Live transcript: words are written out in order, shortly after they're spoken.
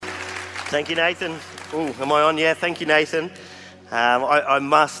Thank you, Nathan. Oh, am I on? Yeah, thank you, Nathan. I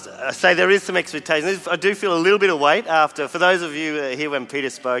must say there is some expectation. I do feel a little bit of weight after, for those of you here when Peter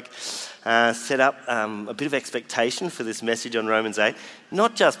spoke, set up a bit of expectation for this message on Romans 8.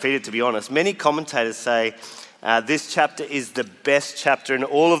 Not just Peter, to be honest. Many commentators say this chapter is the best chapter in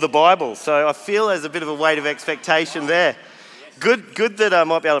all of the Bible. So I feel there's a bit of a weight of expectation there. Good that I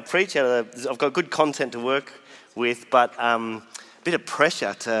might be able to preach out of that. I've got good content to work with, but a bit of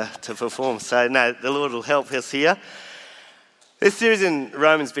pressure to perform. So no, the Lord will help us here. This series in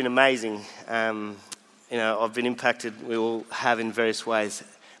Romans has been amazing. I've been impacted, we all have in various ways.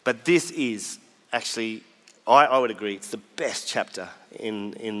 But this is actually, I would agree, it's the best chapter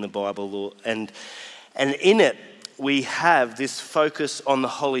in the Bible. And in it, we have this focus on the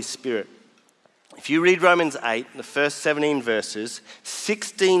Holy Spirit. If you read Romans 8, the first 17 verses,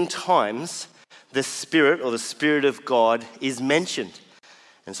 16 times the Spirit or the Spirit of God is mentioned.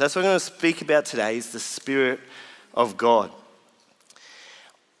 And so that's what I'm going to speak about today, is the Spirit of God.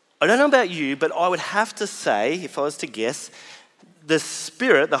 I don't know about you, but I would have to say, if I was to guess, the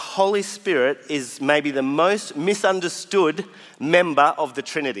Spirit, the Holy Spirit, is maybe the most misunderstood member of the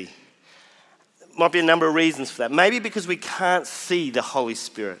Trinity. Might be a number of reasons for that. Maybe because we can't see the Holy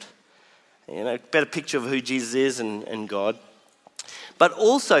Spirit. Better picture of who Jesus is and God. But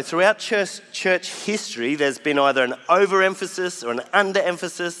also throughout church history, there's been either an overemphasis or an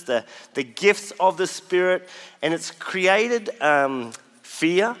underemphasis, the gifts of the Spirit, and it's created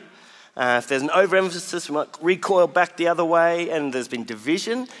fear. If there's an overemphasis, we might recoil back the other way, and there's been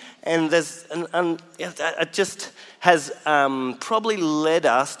division, and it just has probably led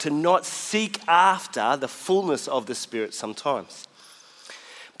us to not seek after the fullness of the Spirit sometimes.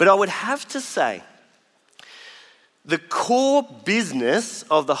 But I would have to say, the core business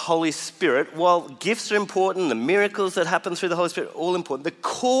of the Holy Spirit, while gifts are important, the miracles that happen through the Holy Spirit are all important, the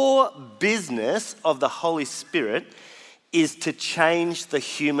core business of the Holy Spirit is to change the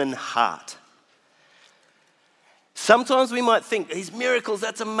human heart. Sometimes we might think, these miracles,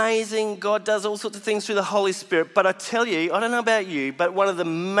 that's amazing, God does all sorts of things through the Holy Spirit, but I tell you, I don't know about you, but one of the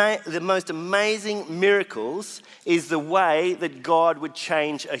most amazing miracles is the way that God would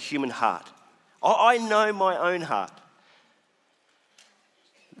change a human heart. I know my own heart.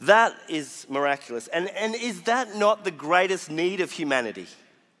 That is miraculous. And is that not the greatest need of humanity?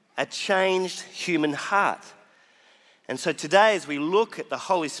 A changed human heart. And so today, as we look at the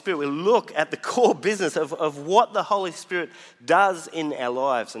Holy Spirit, we look at the core business of what the Holy Spirit does in our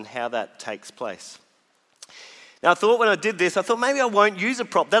lives and how that takes place. Now, I thought when I did this, maybe I won't use a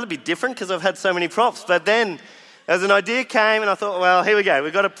prop. That'll be different because I've had so many props. But then, as an idea came, and I thought, well, here we go.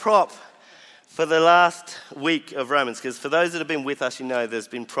 We've got a prop for the last week of Romans. Because for those that have been with us, you know there's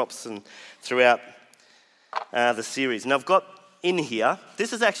been props throughout the series. And I've got in here,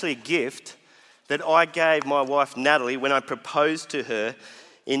 this is actually a gift that I gave my wife Natalie when I proposed to her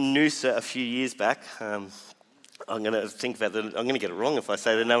in Noosa a few years back. I'm going to think about I'm going to get it wrong if I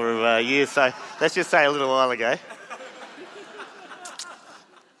say the number of years. So let's just say a little while ago.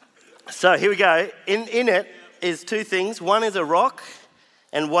 So here we go. In it is two things. One is a rock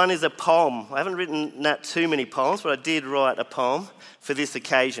and one is a poem. I haven't written too many poems, but I did write a poem for this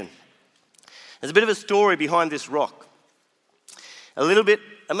occasion. There's a bit of a story behind this rock. A little bit,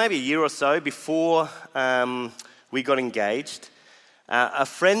 maybe a year or so before we got engaged, a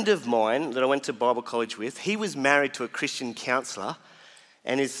friend of mine that I went to Bible college with, he was married to a Christian counsellor,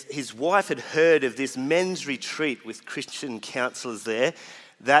 and his wife had heard of this men's retreat with Christian counsellors there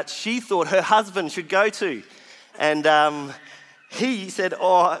that she thought her husband should go to. And he said,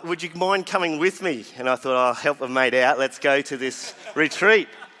 "Oh, would you mind coming with me?" And I thought, "I'll help a mate out. Let's go to this retreat."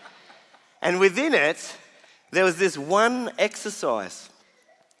 And within it, there was this one exercise.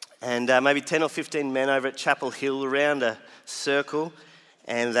 And maybe 10 or 15 men over at Chapel Hill around a circle,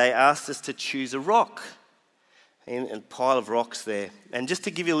 and they asked us to choose a rock, a pile of rocks there. And just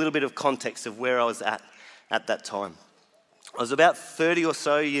to give you a little bit of context of where I was at that time. I was about 30 or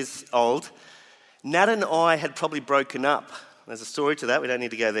so years old. Nat and I had probably broken up. There's a story to that. We don't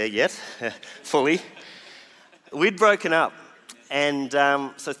need to go there yet, fully. We'd broken up. And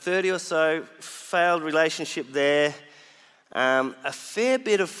so 30 or so, failed relationship there. A fair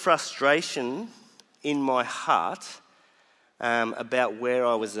bit of frustration in my heart about where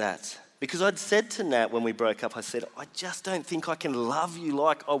I was at. Because I'd said to Nat when we broke up, I said, "I just don't think I can love you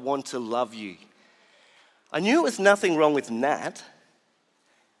like I want to love you." I knew it was nothing wrong with Nat.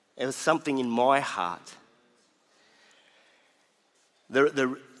 It was something in my heart.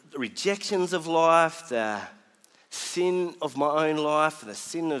 The rejections of life, the sin of my own life, the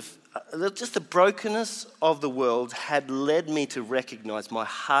sin of just the brokenness of the world had led me to recognize my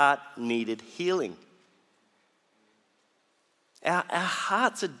heart needed healing. Our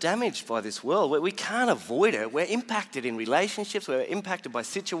hearts are damaged by this world. We can't avoid it. We're impacted in relationships. We're impacted by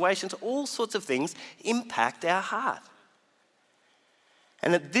situations. All sorts of things impact our heart.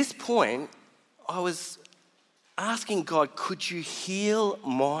 And at this point, I was asking God, could you heal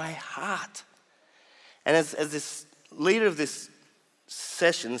my heart? And as this leader of this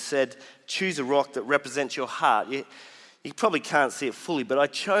session said, choose a rock that represents your heart. You probably can't see it fully, but I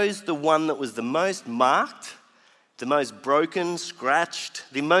chose the one that was the most marked, the most broken, scratched,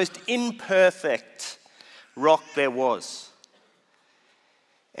 the most imperfect rock there was.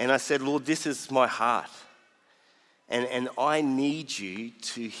 And I said, Lord, this is my heart. And I need you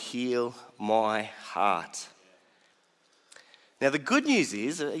to heal my heart. Now, the good news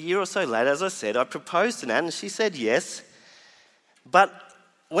is, a year or so later, as I said, I proposed to Nat and she said yes. But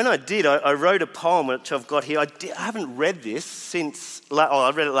when I did, I wrote a poem which I've got here. I haven't read this since,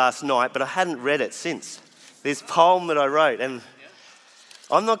 I read it last night, but I hadn't read it since. This poem that I wrote, and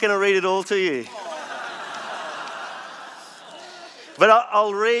I'm not going to read it all to you. But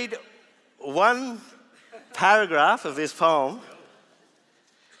I'll read one paragraph of this poem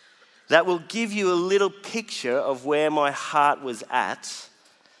that will give you a little picture of where my heart was at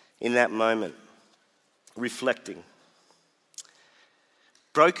in that moment, reflecting.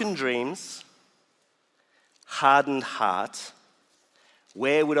 Broken dreams, hardened heart,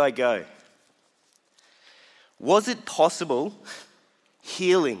 where would I go? Was it possible?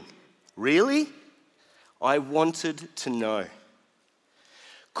 Healing. Really? I wanted to know.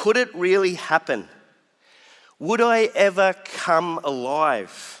 Could it really happen? Would I ever come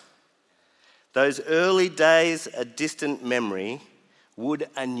alive? Those early days, a distant memory, would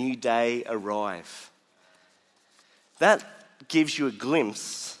a new day arrive? That gives you a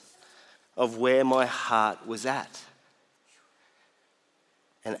glimpse of where my heart was at.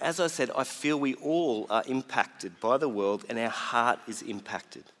 And as I said, I feel we all are impacted by the world and our heart is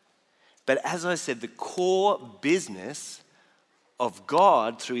impacted. But as I said, the core business of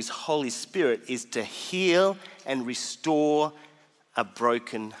God through His Holy Spirit is to heal and restore a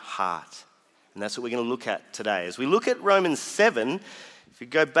broken heart. And that's what we're going to look at today. As we look at Romans 7, if you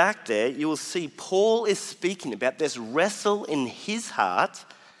go back there, you will see Paul is speaking about this wrestle in his heart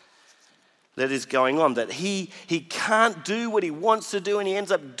that is going on, that he can't do what he wants to do and he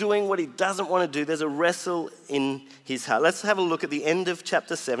ends up doing what he doesn't want to do. There's a wrestle in his heart. Let's have a look at the end of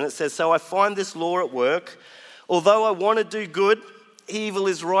chapter 7. It says, "So I find this law at work. Although I want to do good, evil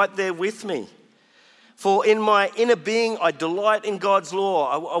is right there with me. For in my inner being, I delight in God's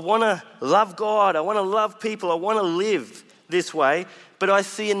law. I want to love God. I want to love people. I want to live this way. But I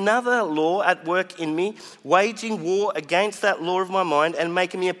see another law at work in me, waging war against that law of my mind and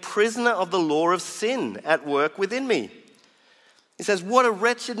making me a prisoner of the law of sin at work within me." He says, "What a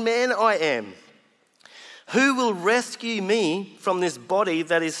wretched man I am. Who will rescue me from this body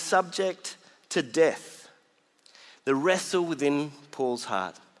that is subject to death?" The wrestle within Paul's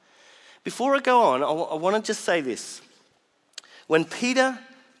heart. Before I go on, I want to just say this. When Peter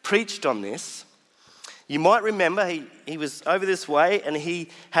preached on this, you might remember he was over this way and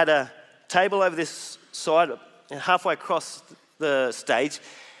he had a table over this side, halfway across the stage,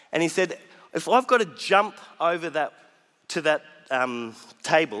 and he said, if I've got to jump over to that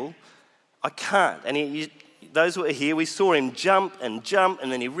table, I can't. And those who were here, we saw him jump, and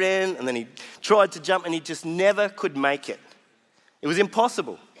then he ran, and then he tried to jump, and he just never could make it. It was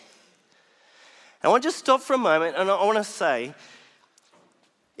impossible. I want to just stop for a moment, and I want to say,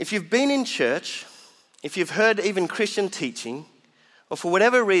 if you've been in church, if you've heard even Christian teaching, or for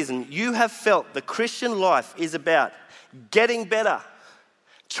whatever reason, you have felt the Christian life is about getting better,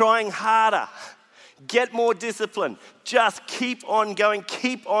 trying harder, get more discipline, just keep on going,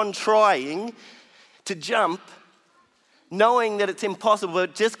 keep on trying to jump, knowing that it's impossible,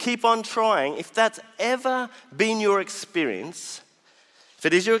 but just keep on trying. If that's ever been your experience, if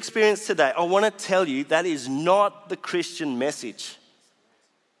it is your experience today, I want to tell you that is not the Christian message.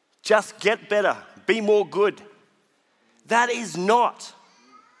 Just get better, be more good. That is not.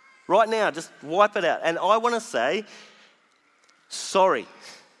 Right now, just wipe it out. And I want to say, sorry.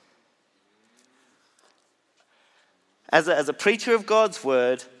 As a preacher of God's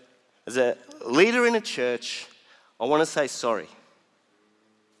word, as a leader in a church, I want to say sorry.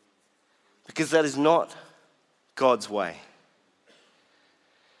 Because that is not God's way.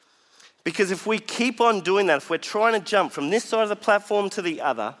 Because if we keep on doing that, if we're trying to jump from this side of the platform to the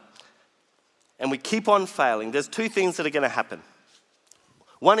other, and we keep on failing, there's two things that are going to happen.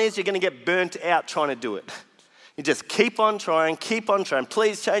 One is you're going to get burnt out trying to do it. You just keep on trying.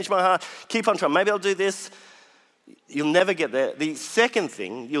 Please change my heart. Keep on trying. Maybe I'll do this. You'll never get there. The second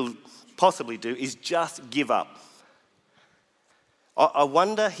thing you'll possibly do is just give up. I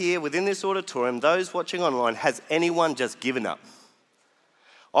wonder here within this auditorium, those watching online, has anyone just given up?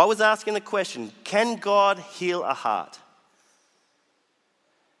 I was asking the question, can God heal a heart?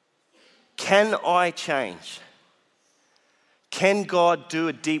 Can I change? Can God do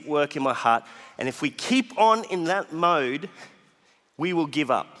a deep work in my heart? And if we keep on in that mode, we will give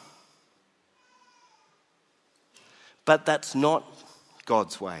up. But that's not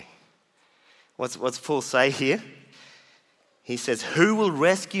God's way. What's Paul say here? He says, who will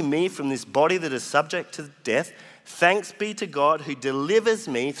rescue me from this body that is subject to death? Thanks be to God who delivers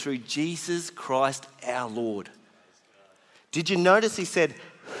me through Jesus Christ our Lord. Did you notice he said,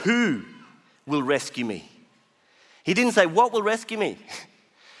 who will rescue me? He didn't say, what will rescue me?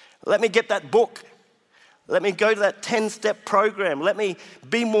 Let me get that book. Let me go to that 10-step program. Let me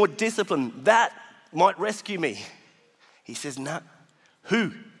be more disciplined. That might rescue me. He says, no.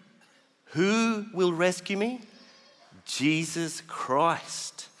 Who? Who will rescue me? Jesus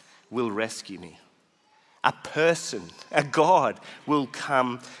Christ will rescue me. A person, a God will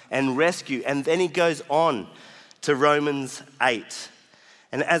come and rescue. And then he goes on to Romans 8.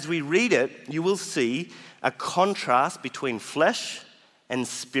 And as we read it, you will see a contrast between flesh and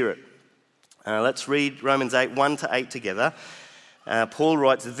spirit. Let's read Romans 8, 1-8 together. Paul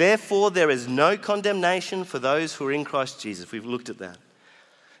writes, therefore there is no condemnation for those who are in Christ Jesus. We've looked at that.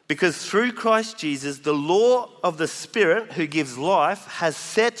 Because through Christ Jesus, the law of the Spirit who gives life has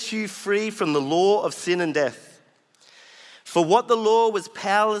set you free from the law of sin and death. For what the law was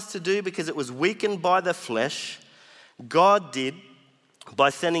powerless to do because it was weakened by the flesh, God did by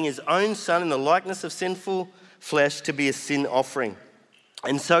sending his own Son in the likeness of sinful flesh to be a sin offering.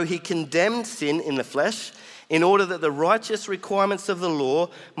 And so he condemned sin in the flesh in order that the righteous requirements of the law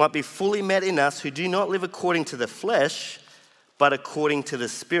might be fully met in us who do not live according to the flesh, but according to the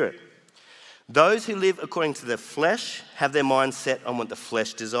Spirit. Those who live according to the flesh have their mind set on what the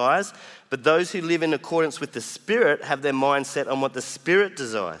flesh desires, but those who live in accordance with the Spirit have their mind set on what the Spirit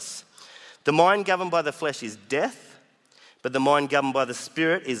desires. The mind governed by the flesh is death, but the mind governed by the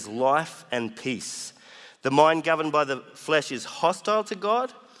Spirit is life and peace. The mind governed by the flesh is hostile to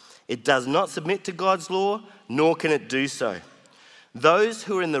God. It does not submit to God's law, nor can it do so. Those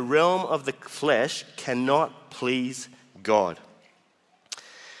who are in the realm of the flesh cannot please God.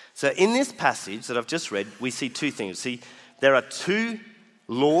 So in this passage that I've just read, we see two things. See, there are two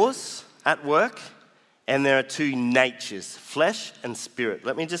laws at work, and there are two natures, flesh and spirit.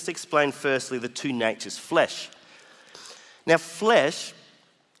 Let me just explain firstly the two natures. Flesh. Now, flesh,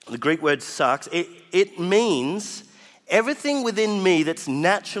 the Greek word sarx, it means everything within me that's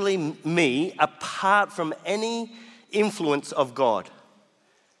naturally me apart from any influence of God.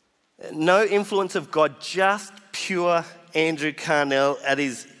 No influence of God, just pure Andrew Carnell at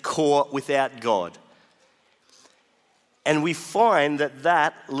his core without God. And we find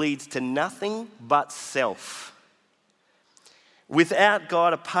that leads to nothing but self. Without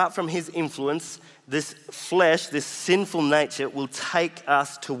God, apart from his influence, this flesh, this sinful nature will take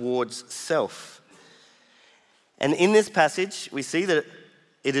us towards self. And in this passage, we see that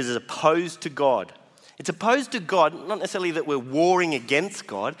it is opposed to God. It's opposed to God, not necessarily that we're warring against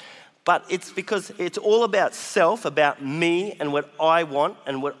God, but it's because it's all about self, about me and what I want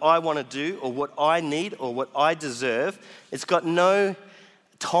and what I want to do or what I need or what I deserve. It's got no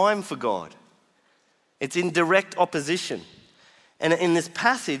time for God. It's in direct opposition. And in this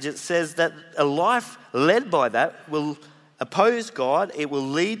passage, it says that a life led by that will oppose God. It will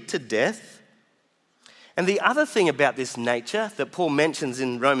lead to death. And the other thing about this nature that Paul mentions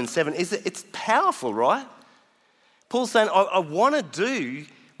in Romans 7 is that it's powerful, right? Paul's saying, I want to do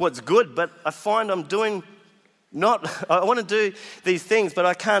what's good, but I find I'm doing I want to do these things, but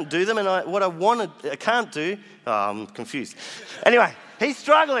I can't do them. And I can't do, I'm confused. Anyway, he's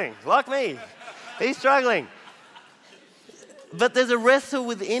struggling, like me. He's struggling. But there's a wrestle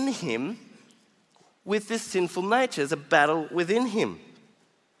within him with this sinful nature. There's a battle within him.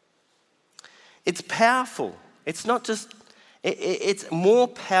 It's powerful. It's not just, it's more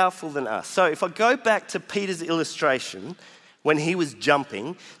powerful than us. So if I go back to Peter's illustration, when he was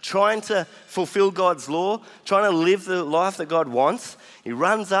jumping, trying to fulfill God's law, trying to live the life that God wants, he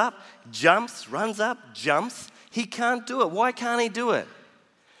runs up, jumps. He can't do it. Why can't he do it?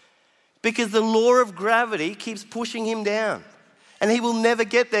 Because the law of gravity keeps pushing him down. And he will never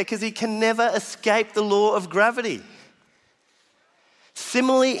get there because he can never escape the law of gravity.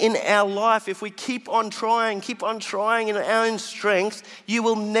 Similarly, in our life, if we keep on trying in our own strength, you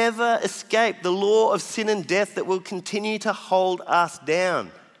will never escape the law of sin and death that will continue to hold us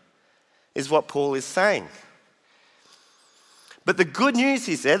down, is what Paul is saying. But the good news,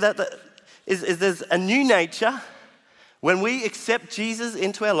 he said, is there's a new nature. When we accept Jesus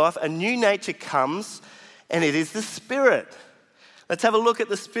into our life, a new nature comes, and it is the Spirit. Let's have a look at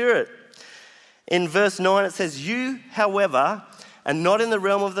the Spirit. In verse 9, it says, "You, however, are not in the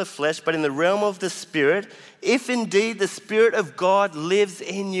realm of the flesh, but in the realm of the Spirit, if indeed the Spirit of God lives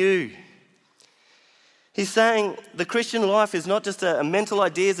in you." He's saying the Christian life is not just a mental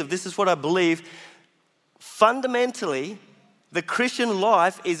ideas of this is what I believe. Fundamentally, the Christian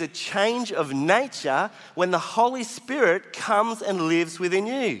life is a change of nature when the Holy Spirit comes and lives within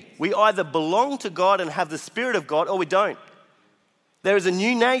you. We either belong to God and have the Spirit of God, or we don't. There is a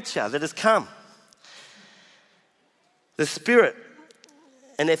new nature that has come. The Spirit.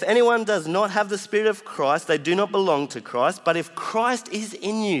 And if anyone does not have the Spirit of Christ, they do not belong to Christ. But if Christ is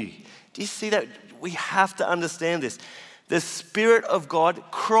in you, do you see that? We have to understand this. The Spirit of God,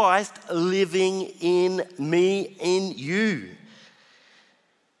 Christ living in me, in you.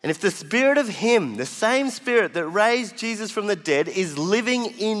 And if the Spirit of Him, the same Spirit that raised Jesus from the dead, is living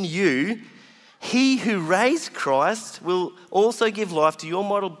in you, He who raised Christ will also give life to your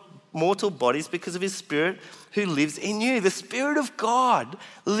mortal bodies because of His Spirit who lives in you. The Spirit of God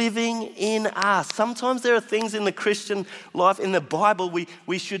living in us. Sometimes there are things in the Christian life, in the Bible,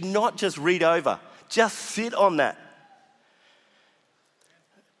 we should not just read over. Just sit on that.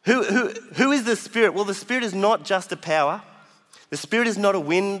 Who is the Spirit? Well, the Spirit is not just a power. The Spirit is not a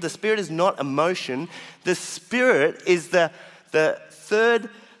wind. The Spirit is not emotion. The Spirit is the third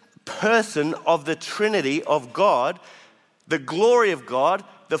person of the Trinity of God, the glory of God,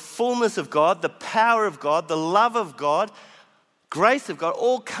 the fullness of God, the power of God, the love of God, grace of God,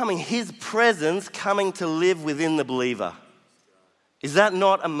 all coming, His presence coming to live within the believer. Is that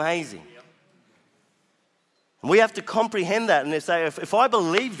not amazing? And we have to comprehend that and say, if I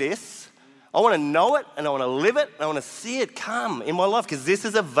believe this, I want to know it and I want to live it and I want to see it come in my life because this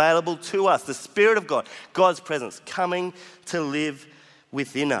is available to us, the Spirit of God, God's presence coming to live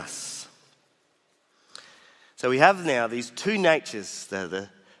within us. So we have now these two natures, the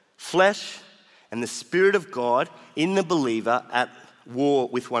flesh and the Spirit of God in the believer at war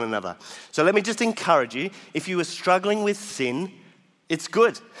with one another. So let me just encourage you, if you are struggling with sin, it's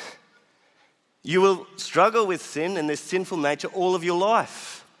good. You will struggle with sin and this sinful nature all of your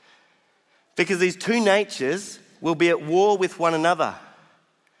life because these two natures will be at war with one another.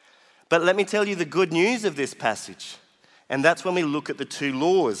 But let me tell you the good news of this passage, and that's when we look at the two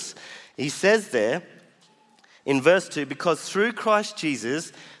laws. He says there in verse 2, because through Christ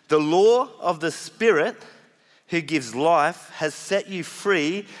Jesus, the law of the Spirit who gives life has set you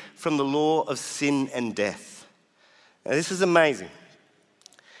free from the law of sin and death. Now, this is amazing.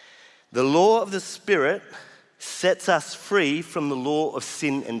 The law of the Spirit sets us free from the law of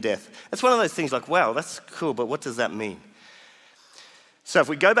sin and death. That's one of those things like, wow, that's cool, but what does that mean? So if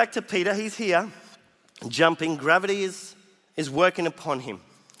we go back to Peter, he's here, jumping. Gravity is working upon him.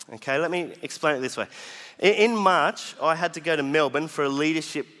 Okay, let me explain it this way. In March, I had to go to Melbourne for a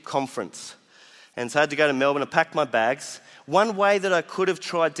leadership conference. And so I had to go to Melbourne and pack my bags. One way that I could have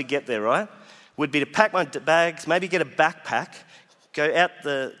tried to get there, right, would be to pack my bags, maybe get a backpack, go out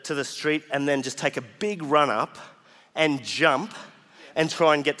to the street and then just take a big run up and jump and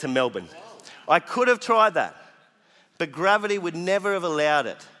try and get to Melbourne. I could have tried that, but gravity would never have allowed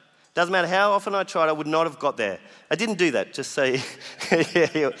it. Doesn't matter how often I tried, I would not have got there. I didn't do that, just so,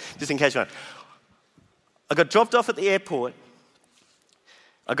 just in case you know. I got dropped off at the airport.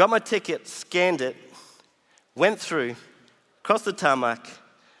 I got my ticket, scanned it, went through, crossed the tarmac.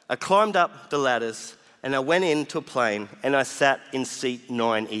 I climbed up the ladders and I went into a plane and I sat in seat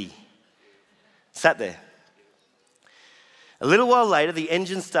 9E. Sat there. A little while later, the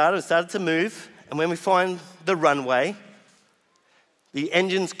engine started to move, and when we find the runway, the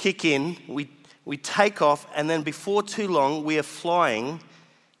engines kick in, we take off, and then before too long, we are flying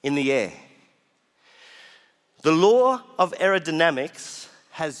in the air. The law of aerodynamics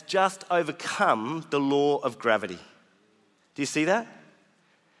has just overcome the law of gravity. Do you see that?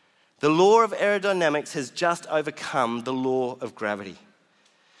 The law of aerodynamics has just overcome the law of gravity.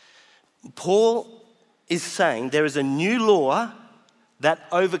 Paul is saying there is a new law that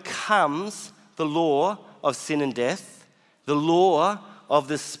overcomes the law of sin and death, the law of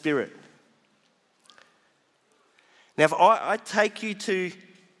the Spirit. Now, if I take you to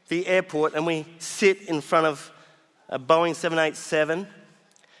the airport and we sit in front of a Boeing 787,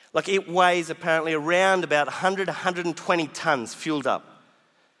 like it weighs apparently around about 100, 120 tons fueled up.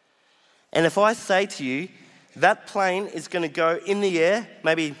 And if I say to you, that plane is going to go in the air,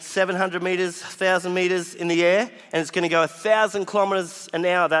 maybe 700 meters, 1,000 meters in the air, and it's going to go 1,000 kilometers an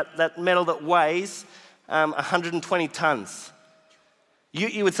hour, that metal that weighs 120 tons.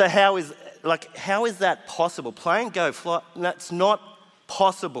 You would say, how is that possible? Plane, go, fly. That's not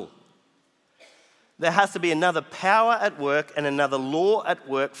possible. There has to be another power at work and another law at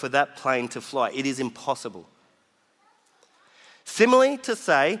work for that plane to fly. It is impossible. Similarly to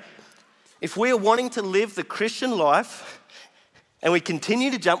say, if we are wanting to live the Christian life and we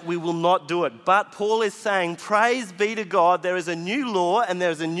continue to jump, we will not do it. But Paul is saying, praise be to God, there is a new law and there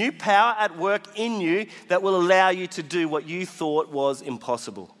is a new power at work in you that will allow you to do what you thought was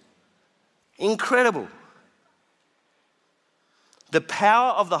impossible. Incredible. The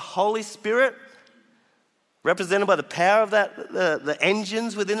power of the Holy Spirit, represented by the power of the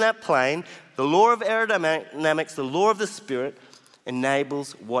engines within that plane, the law of aerodynamics, the law of the Spirit,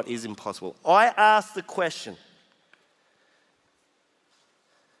 enables what is impossible. I ask the question,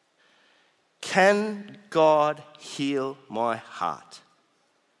 can God heal my heart?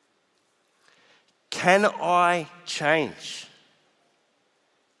 Can I change?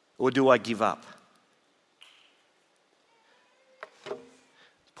 Or do I give up?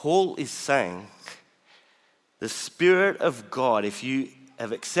 Paul is saying the Spirit of God, if you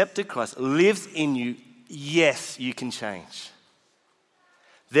have accepted Christ, lives in you. Yes, you can change.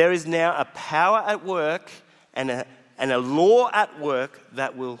 There is now a power at work and a law at work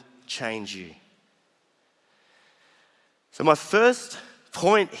that will change you. So my first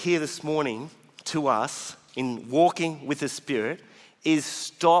point here this morning to us in walking with the Spirit is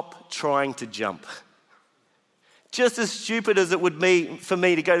stop trying to jump. Just as stupid as it would be for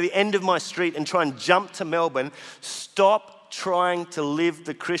me to go to the end of my street and try and jump to Melbourne, stop trying to live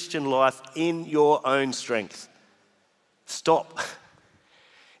the Christian life in your own strength. Stop.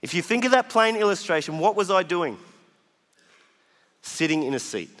 If you think of that plane illustration, what was I doing? Sitting in a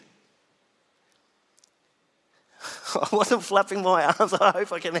seat. I wasn't flapping my arms, I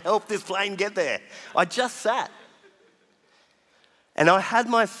hope I can help this plane get there. I just sat. And I had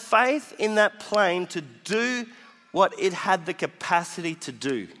my faith in that plane to do what it had the capacity to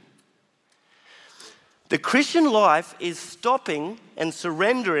do. The Christian life is stopping and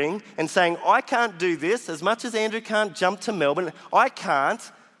surrendering and saying, I can't do this. As much as Andrew can't jump to Melbourne, I can't.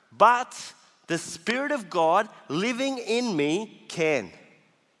 But the Spirit of God living in me can.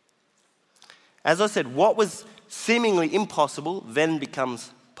 As I said, what was seemingly impossible then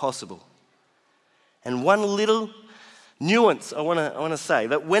becomes possible. And one little nuance I want to say,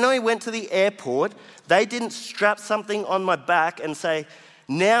 that when I went to the airport, they didn't strap something on my back and say,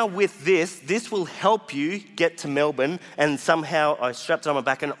 now with this will help you get to Melbourne, and somehow I strapped it on my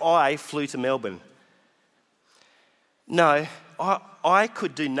back and I flew to Melbourne. No, I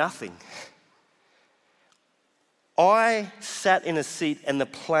could do nothing. I sat in a seat and the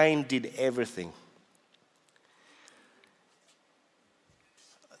plane did everything.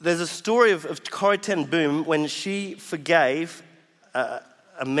 There's a story of Corrie ten Boom when she forgave a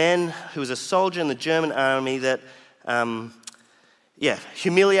man who was a soldier in the German army that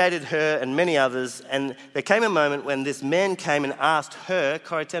humiliated her and many others. And there came a moment when this man came and asked her,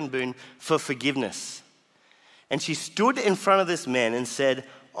 Corrie ten Boom, for forgiveness. And she stood in front of this man and said,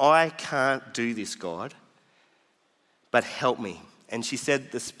 I can't do this, God, but help me. And she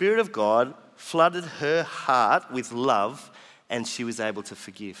said the Spirit of God flooded her heart with love and she was able to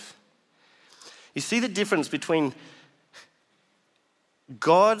forgive. You see the difference between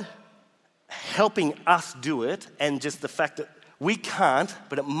God helping us do it and just the fact that we can't,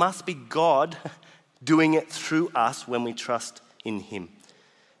 but it must be God doing it through us when we trust in Him.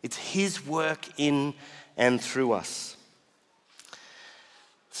 It's His work in and through us.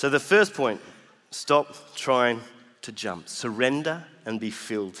 So the first point, stop trying to jump. Surrender and be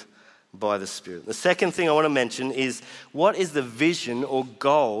filled by the Spirit. The second thing I want to mention is, what is the vision or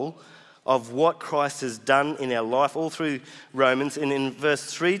goal of what Christ has done in our life? All through Romans, and in verse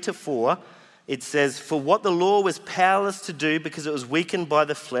 3 to 4, it says, for what the law was powerless to do because it was weakened by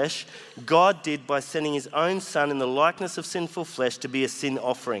the flesh, God did by sending His own Son in the likeness of sinful flesh to be a sin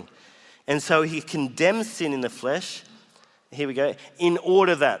offering. And so He condemned sin in the flesh, here we go, in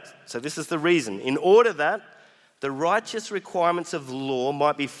order that, so this is the reason, in order that the righteous requirements of the law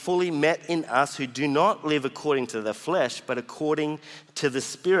might be fully met in us who do not live according to the flesh, but according to the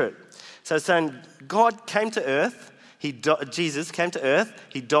Spirit. So it's saying God came to earth, Jesus came to earth,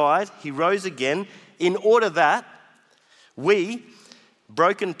 He died, He rose again, in order that we,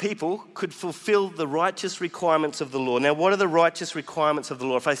 broken people, could fulfill the righteous requirements of the law. Now, what are the righteous requirements of the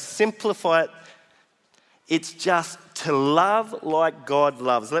law? If I simplify it, It's just to love like God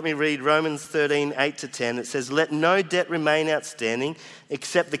loves. Let me read Romans 13, 8-10. It says, "Let no debt remain outstanding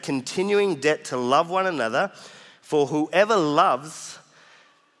except the continuing debt to love one another. For whoever loves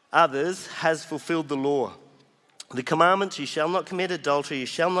others has fulfilled the law. The commandments, you shall not commit adultery, you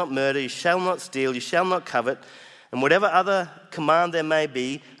shall not murder, you shall not steal, you shall not covet, and whatever other command there may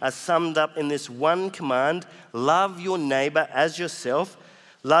be are summed up in this one command: love your neighbor as yourself.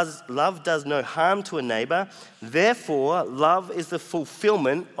 Love does no harm to a neighbor. Therefore, love is the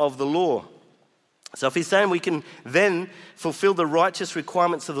fulfillment of the law." So if he's saying we can then fulfill the righteous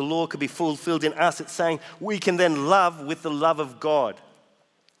requirements of the law could be fulfilled in us, it's saying we can then love with the love of God.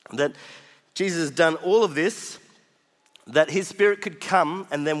 That Jesus has done all of this, that his Spirit could come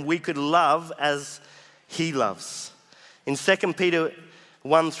and then we could love as he loves. In 2 Peter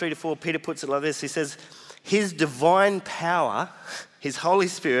 1, 3-4, Peter puts it like this. He says, "His divine power, his Holy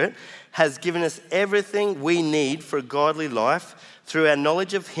Spirit, has given us everything we need for a godly life through our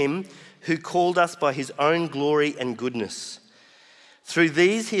knowledge of him who called us by his own glory and goodness. Through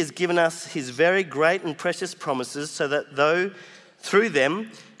these he has given us his very great and precious promises, so that through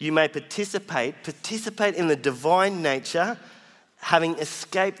them you may participate in the divine nature, having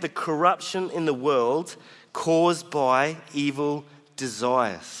escaped the corruption in the world caused by evil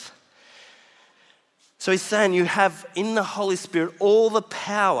desires." So he's saying you have in the Holy Spirit all the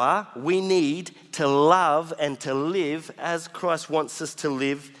power we need to love and to live as Christ wants us to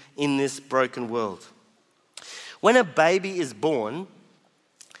live in this broken world. When a baby is born,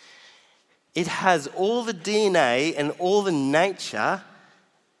 it has all the DNA and all the nature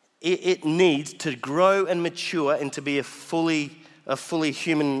it needs to grow and mature and to be a fully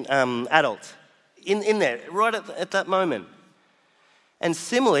human adult. In there, right at that moment. And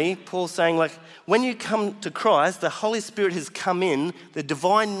similarly, Paul's saying, like, when you come to Christ, the Holy Spirit has come in, the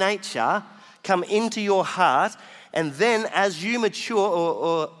divine nature come into your heart, and then as you mature,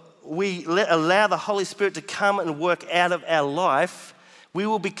 or we allow the Holy Spirit to come and work out of our life, we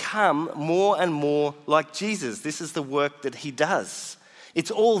will become more and more like Jesus. This is the work that he does.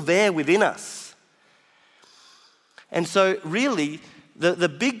 It's all there within us. And so really, the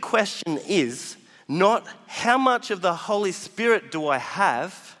big question is not how much of the Holy Spirit do I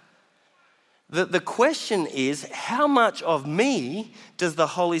have? The question is, how much of me does the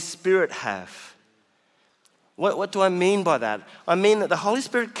Holy Spirit have? What do I mean by that? I mean that the Holy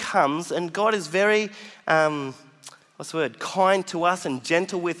Spirit comes and God is very, kind to us and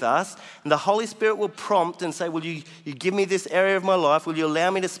gentle with us. And the Holy Spirit will prompt and say, will you give me this area of my life? Will you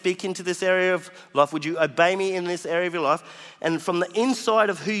allow me to speak into this area of life? Would you obey me in this area of your life? And from the inside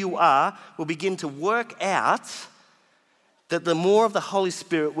of who you are, we'll begin to work out that the more of the Holy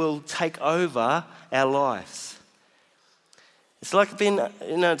Spirit will take over our lives. It's like being,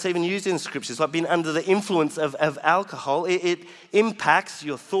 it's even used in Scripture. It's like being under the influence of alcohol. It impacts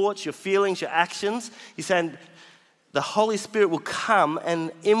your thoughts, your feelings, your actions. He's saying the Holy Spirit will come and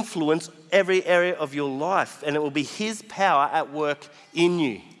influence every area of your life, and it will be his power at work in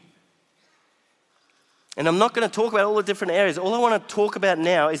you. And I'm not going to talk about all the different areas. All I want to talk about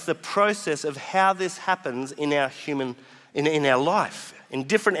now is the process of how this happens in our in our life, in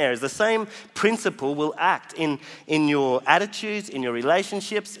different areas. The same principle will act in your attitudes, in your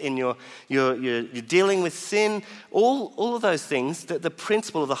relationships, in your dealing with sin, all of those things, the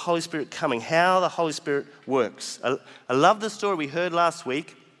principle of the Holy Spirit coming, how the Holy Spirit works. I love the story we heard last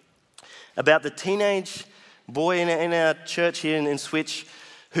week about the teenage boy in our church here in Switch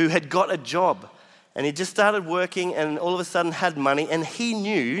who had got a job. And he just started working and all of a sudden had money, and he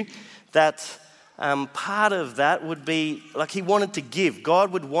knew that part of that would be, like, he wanted to give.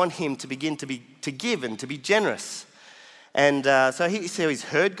 God would want him to begin to give and to be generous. And so he's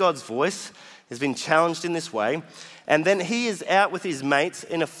heard God's voice, has been challenged in this way. And then he is out with his mates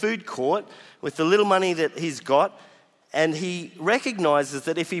in a food court with the little money that he's got. And he recognizes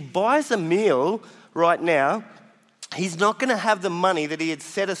that if he buys a meal right now, he's not going to have the money that he had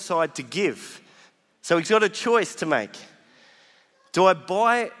set aside to give. So he's got a choice to make. Do I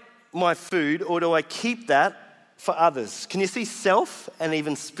buy my food, or do I keep that for others? Can you see self and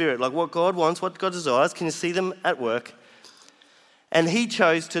even spirit? Like what God wants, what God desires, can you see them at work? And he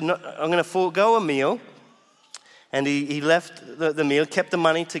chose to not, I'm going to forego a meal. And he left the meal, kept the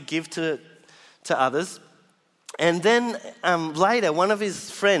money to give to others. And then later, one of his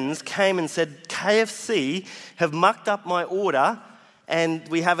friends came and said, KFC have mucked up my order and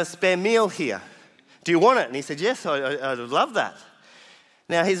we have a spare meal here. Do you want it? And he said, yes, I would love that.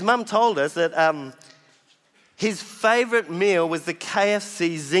 Now, his mum told us that his favourite meal was the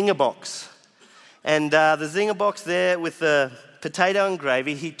KFC Zinger box. And the Zinger box there with the potato and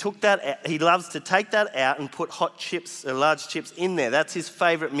gravy, he took that out, he loves to take that out and put hot chips, large chips in there. That's his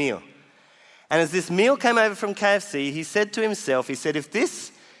favourite meal. And as this meal came over from KFC, he said to himself, he said, if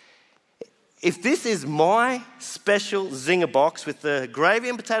this is my special zinger box with the gravy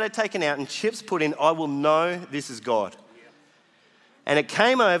and potato taken out and chips put in, I will know this is God. And it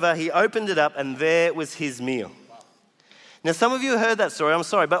came over, he opened it up, and there was his meal. Now, some of you heard that story, I'm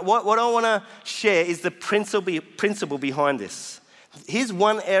sorry, but what I want to share is the principle behind this. Here's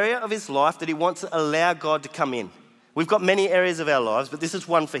one area of his life that he wants to allow God to come in. We've got many areas of our lives, but this is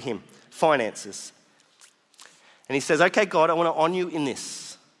one for him, finances. And he says, okay, God, I want to honour you in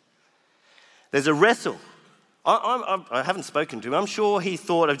this. There's a wrestle. I haven't spoken to him. I'm sure he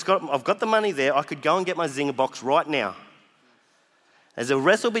thought, I've got the money there, I could go and get my zinger box right now. There's a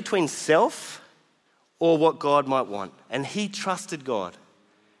wrestle between self or what God might want. And he trusted God.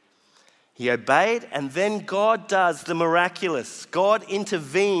 He obeyed, and then God does the miraculous. God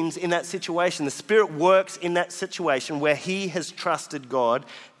intervenes in that situation. The Spirit works in that situation where he has trusted God,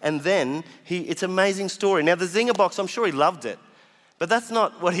 and then it's an amazing story. Now, the zinger box, I'm sure he loved it, but that's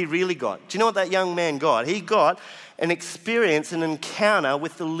not what he really got. Do you know what that young man got? He got an experience, an encounter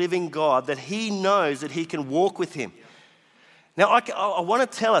with the living God that he knows that he can walk with him. Now, I want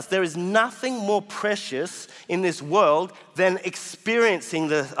to tell us there is nothing more precious in this world than experiencing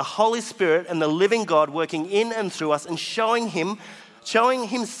the Holy Spirit and the living God working in and through us and showing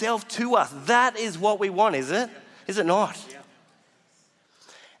himself to us. That is what we want, is it? Is it not?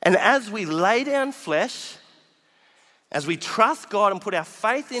 And as we lay down flesh, as we trust God and put our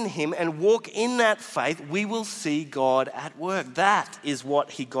faith in him and walk in that faith, we will see God at work. That is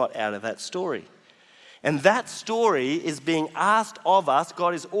what he got out of that story. And that story is being asked of us.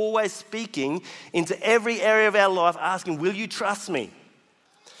 God is always speaking into every area of our life, asking, will you trust me?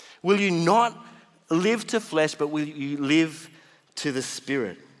 Will you not live to flesh, but will you live to the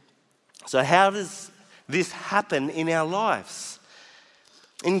Spirit? So how does this happen in our lives?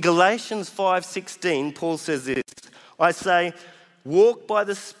 In Galatians 5:16, Paul says this, I say, walk by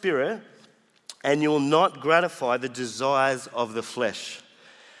the Spirit and you will not gratify the desires of the flesh.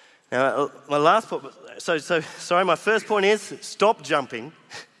 Now, my last point, my first point is stop jumping.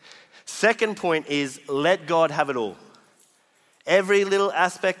 Second point is let God have it all. Every little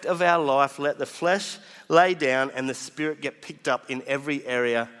aspect of our life, let the flesh lay down and the Spirit get picked up in every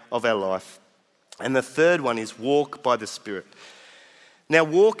area of our life. And the third one is walk by the Spirit. Now,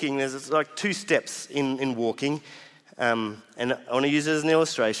 walking, there's like two steps in walking. And I want to use it as an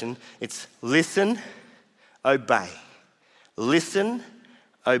illustration. It's listen, obey. Listen,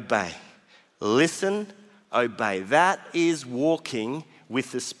 obey. Listen, obey. That is walking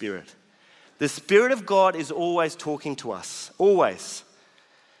with the Spirit. The Spirit of God is always talking to us, always.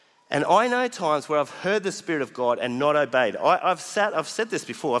 And I know times where I've heard the Spirit of God and not obeyed. I've said this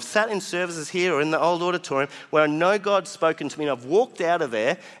before, I've sat in services here or in the old auditorium where I know God's spoken to me and I've walked out of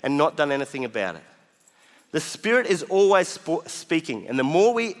there and not done anything about it. The Spirit is always speaking, and the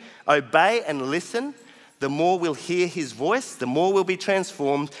more we obey and listen, the more we'll hear his voice, the more we'll be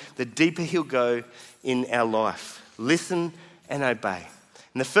transformed, the deeper he'll go in our life. Listen and obey.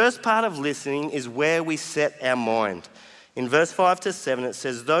 And the first part of listening is where we set our mind. In verse 5-7, it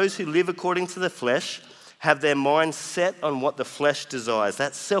says, those who live according to the flesh have their mind set on what the flesh desires.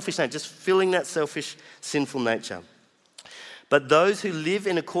 That's selfish nature, just filling that selfish, sinful nature. But those who live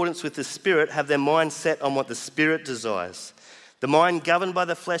in accordance with the Spirit have their mind set on what the Spirit desires. The mind governed by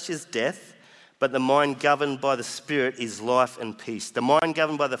the flesh is death, but the mind governed by the Spirit is life and peace. The mind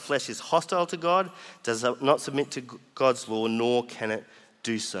governed by the flesh is hostile to God, does not submit to God's law, nor can it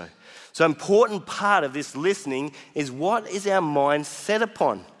do so. So an important part of this listening is what is our mind set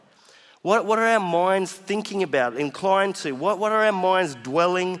upon? What are our minds thinking about, inclined to? What are our minds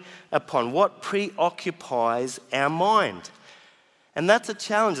dwelling upon? What preoccupies our mind? And that's a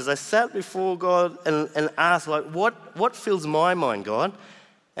challenge. As I sat before God and asked, what fills my mind, God?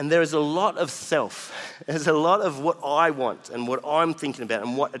 And there is a lot of self. There's a lot of what I want and what I'm thinking about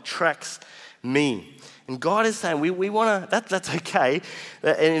and what attracts me. And God is saying, we want to, that's okay.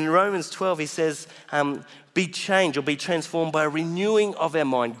 And in Romans 12, he says, be changed or be transformed by a renewing of our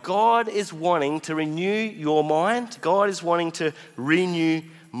mind. God is wanting to renew your mind. God is wanting to renew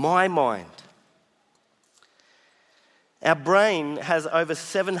my mind. Our brain has over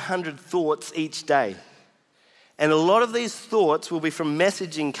 700 thoughts each day. And a lot of these thoughts will be from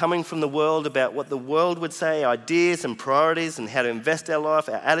messaging coming from the world about what the world would say, ideas and priorities and how to invest our life,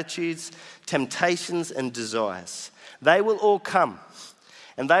 our attitudes, temptations and desires. They will all come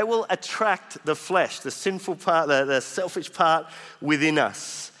and they will attract the flesh, the sinful part, the selfish part within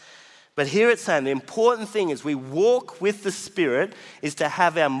us. But here it's saying the important thing is we walk with the Spirit is to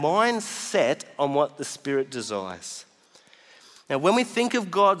have our mind set on what the Spirit desires. Now, when we think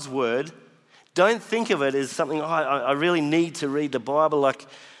of God's word, don't think of it as something, I really need to read the Bible, like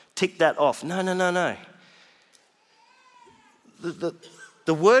tick that off. No.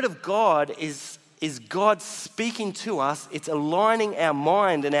 The word of God is God speaking to us. It's aligning our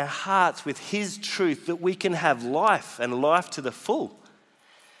mind and our hearts with his truth that we can have life and life to the full.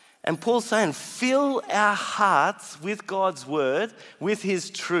 And Paul's saying, fill our hearts with God's word, with his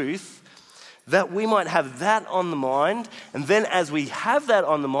truth, that we might have that on the mind. And then as we have that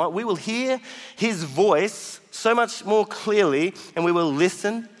on the mind, we will hear his voice so much more clearly, and we will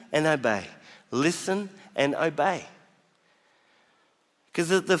listen and obey. Listen and obey. Because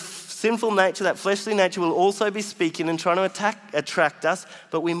the sinful nature, that fleshly nature, will also be speaking and trying to attract us,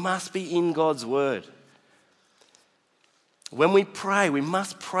 but we must be in God's word. When we pray, we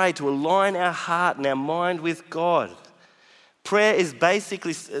must pray to align our heart and our mind with God. Prayer is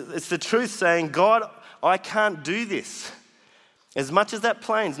basically, it's the truth saying, God, I can't do this. As much as that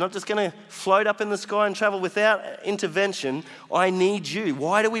plane's not just going to float up in the sky and travel without intervention, I need you.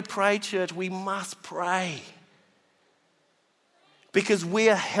 Why do we pray, church? We must pray. Because we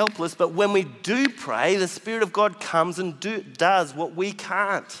are helpless, but when we do pray, the Spirit of God comes and does what we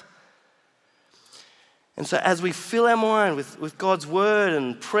can't. And so as we fill our mind with God's word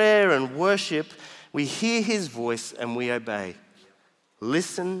and prayer and worship, we hear his voice and we obey.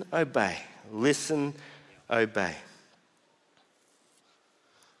 Listen, obey. Listen, obey.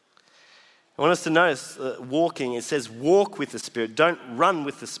 I want us to notice walking. It says walk with the Spirit. Don't run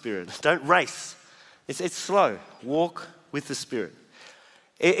with the Spirit. Don't race. It's slow. Walk with the Spirit.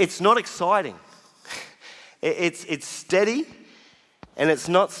 It's not exciting. It's steady. And it's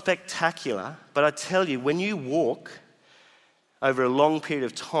not spectacular, but I tell you, when you walk over a long period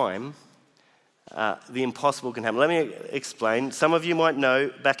of time, the impossible can happen. Let me explain. Some of you might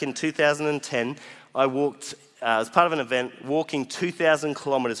know, back in 2010, I walked, as part of an event, walking 2,000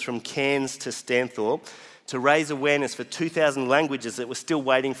 kilometres from Cairns to Stanthorpe to raise awareness for 2,000 languages that were still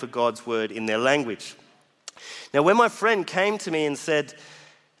waiting for God's word in their language. Now, when my friend came to me and said,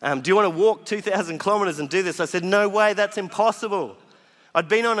 do you want to walk 2,000 kilometres and do this? I said, no way, that's impossible. I'd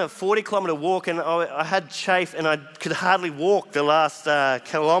been on a 40-kilometre walk and I had chafe and I could hardly walk the last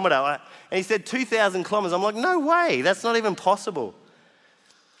kilometre. And he said 2,000 kilometres. I'm like, no way, that's not even possible.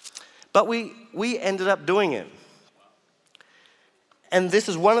 But we ended up doing it. And this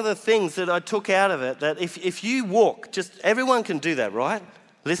is one of the things that I took out of it, that if you walk, just everyone can do that, right?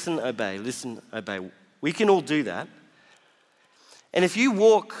 Listen, obey, listen, obey. We can all do that. And if you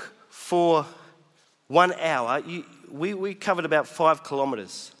walk for 1 hour, we covered about 5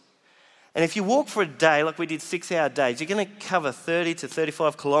 kilometres. And if you walk for a day, like we did 6-hour days, you're going to cover 30 to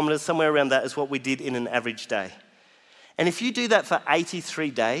 35 kilometres, somewhere around that is what we did in an average day. And if you do that for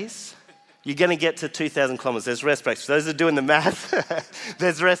 83 days, you're going to get to 2,000 kilometres. There's rest breaks. For those that are doing the math,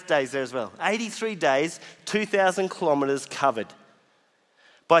 there's rest days there as well. 83 days, 2,000 kilometres covered.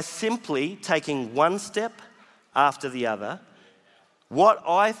 By simply taking one step after the other, what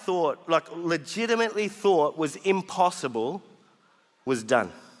I thought, like legitimately thought was impossible, was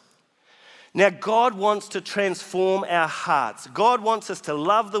done. Now, God wants to transform our hearts. God wants us to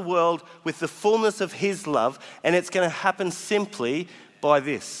love the world with the fullness of his love, and it's going to happen simply by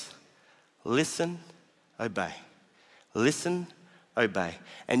this. Listen, obey. Listen, obey.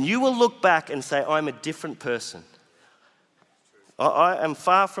 And you will look back and say, I'm a different person. I am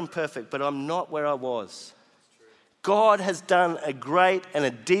far from perfect, but I'm not where I was. God has done a great and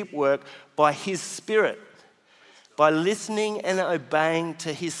a deep work by his Spirit, by listening and obeying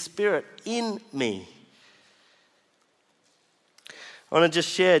to his Spirit in me. I want to just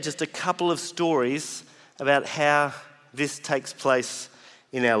share just a couple of stories about how this takes place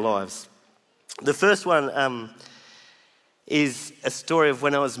in our lives. The first one is a story of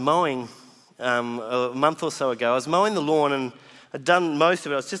when I was mowing a month or so ago. I was mowing the lawn and I'd done most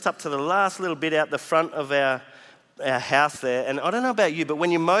of it. I was just up to the last little bit out the front of our house there. And I don't know about you, but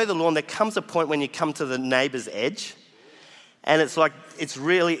when you mow the lawn, there comes a point when you come to the neighbour's edge. And it's like, it's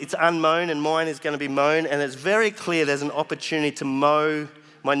unmown and mine is going to be mown. And it's very clear there's an opportunity to mow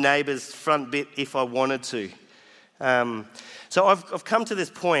my neighbour's front bit if I wanted to. So I've come to this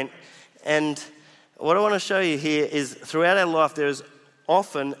point, and what I want to show you here is throughout our life there is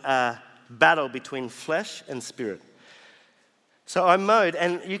often a battle between flesh and spirit. So I mowed,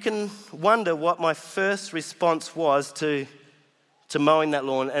 and you can wonder what my first response was to mowing that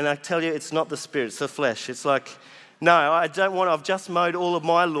lawn. And I tell you, it's not the spirit, it's the flesh. It's like, no, I've just mowed all of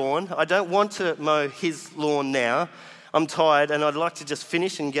my lawn. I don't want to mow his lawn now. I'm tired and I'd like to just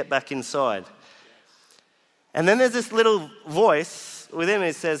finish and get back inside. And then there's this little voice within me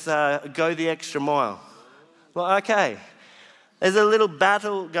that says, go the extra mile. Well, okay. There's a little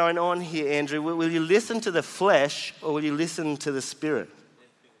battle going on here, Andrew. Will you listen to the flesh or will you listen to the Spirit?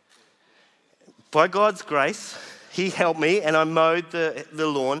 By God's grace, He helped me and I mowed the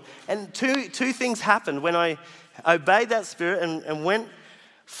lawn. And two things happened when I obeyed that Spirit and went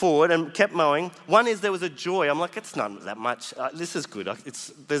forward and kept mowing. One is there was a joy. I'm like, it's not that much. This is good.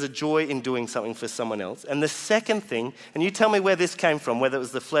 There's a joy in doing something for someone else. And the second thing, and you tell me where this came from, whether it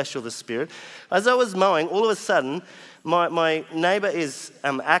was the flesh or the Spirit. As I was mowing, all of a sudden, my neighbour is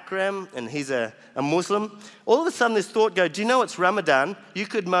Akram, and he's a Muslim. All of a sudden, this thought goes, do you know it's Ramadan? You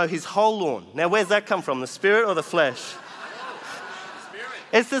could mow his whole lawn. Now, where's that come from? The Spirit or the flesh? Spirit.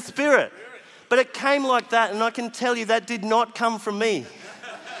 It's the Spirit. But it came like that, and I can tell you that did not come from me.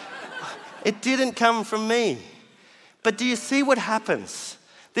 It didn't come from me. But do you see what happens?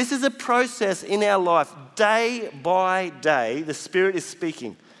 This is a process in our life. Day by day, the Spirit is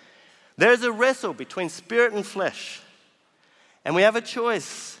speaking. There is a wrestle between spirit and flesh. And we have a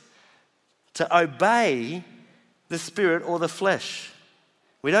choice to obey the Spirit or the flesh.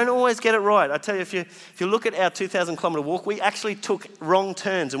 We don't always get it right. I tell you, if you look at our 2,000-kilometre walk, we actually took wrong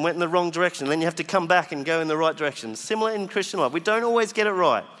turns and went in the wrong direction. Then you have to come back and go in the right direction. Similar in Christian life. We don't always get it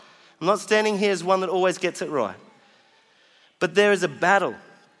right. I'm not standing here as one that always gets it right. But there is a battle.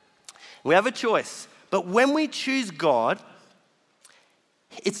 We have a choice. But when we choose God,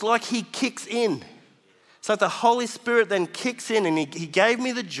 it's like He kicks in. It's like the Holy Spirit then kicks in and He gave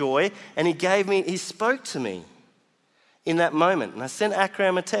me the joy and He spoke to me in that moment. And I sent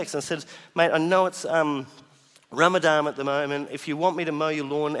Akram a text and I said, mate, I know it's Ramadan at the moment. If you want me to mow your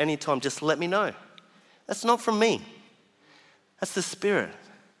lawn anytime, just let me know. That's not from me. That's the Spirit.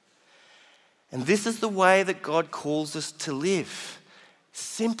 And this is the way that God calls us to live.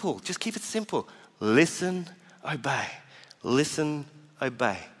 Simple. Just keep it simple. Listen, obey. Listen,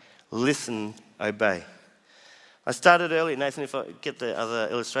 obey. Listen, obey. I started earlier, Nathan, if I get the other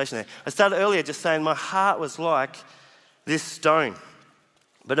illustration there. I started earlier just saying my heart was like this stone.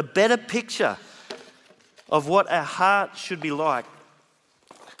 But a better picture of what our heart should be like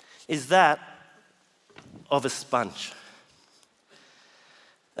is that of a sponge.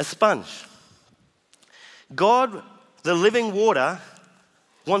 A sponge. God, the living water,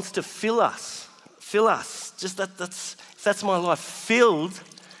 wants to fill us. Fill us. Just that's my life. Filled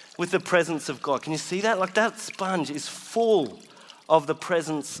with the presence of God. Can you see that? Like that sponge is full of the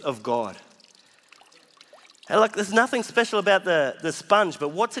presence of God. And like there's nothing special about the sponge, but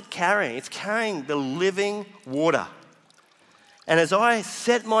what's it carrying? It's carrying the living water. And as I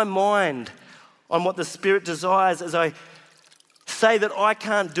set my mind on what the Spirit desires, as I say that I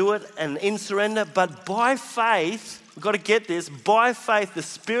can't do it and in surrender, but by faith, we've got to get this, by faith, the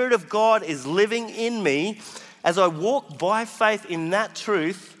Spirit of God is living in me. As I walk by faith in that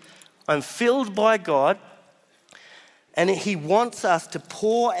truth, I'm filled by God, and He wants us to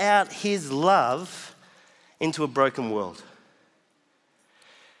pour out His love into a broken world.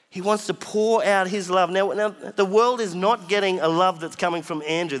 He wants to pour out His love. Now, the world is not getting a love that's coming from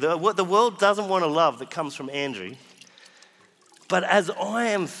Andrew. The world doesn't want a love that comes from Andrew. But as I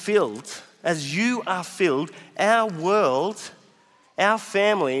am filled, as you are filled, our world, our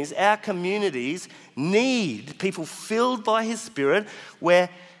families, our communities need people filled by His Spirit where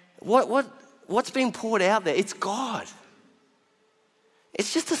what's being poured out there? It's God.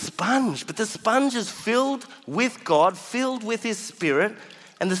 It's just a sponge, but the sponge is filled with God, filled with His Spirit,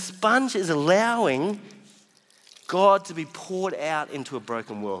 and the sponge is allowing God to be poured out into a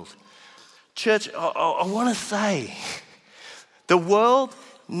broken world. Church, I want to say, the world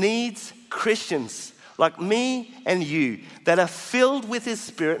needs Christians like me and you that are filled with His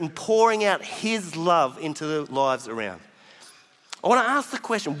Spirit and pouring out His love into the lives around. I want to ask the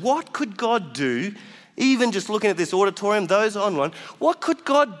question, what could God do, even just looking at this auditorium, those online, what could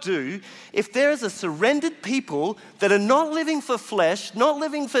God do if there is a surrendered people that are not living for flesh, not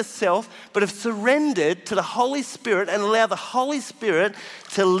living for self, but have surrendered to the Holy Spirit and allow the Holy Spirit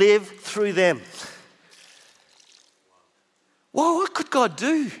to live through them? Well, what could God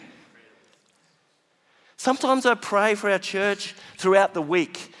do? Sometimes I pray for our church throughout the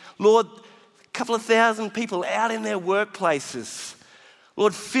week. Lord, a couple of thousand people out in their workplaces.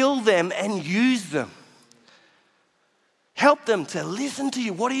 Lord, fill them and use them. Help them to listen to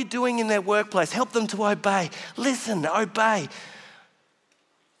you. What are you doing in their workplace? Help them to obey. Listen, obey.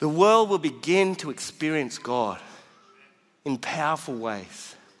 The world will begin to experience God in powerful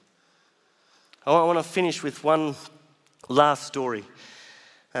ways. I want to finish with one last story.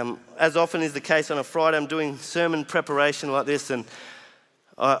 As often is the case on a Friday, I'm doing sermon preparation like this, and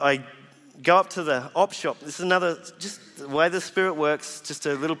I go up to the op shop. This is another, just the way the Spirit works, just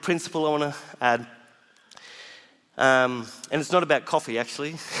a little principle I want to add. And it's not about coffee,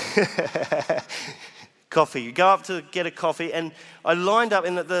 actually. Coffee. You go up to get a coffee, and I lined up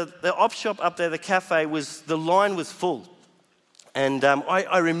in the op shop up there, the cafe, the line was full. And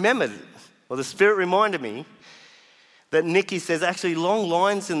I remembered, well, the Spirit reminded me that Nikki says actually long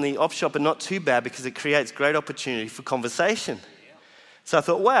lines in the op shop are not too bad because it creates great opportunity for conversation. So I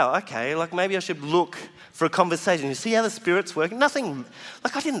thought, wow, okay, like maybe I should look for a conversation. You see how the Spirit's working? Nothing,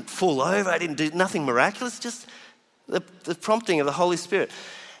 like I didn't fall over, I didn't do nothing miraculous, just the prompting of the Holy Spirit.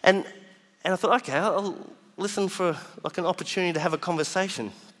 And I thought, okay, I'll listen for like an opportunity to have a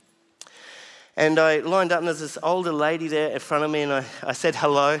conversation. And I lined up, and there's this older lady there in front of me, and I said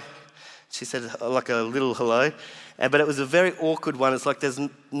hello. She said like a little hello. But it was a very awkward one. It's like there's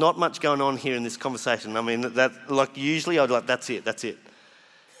not much going on here in this conversation. I mean, that like usually I'd like, that's it.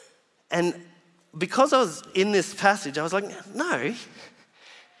 And because I was in this passage, I was like, no,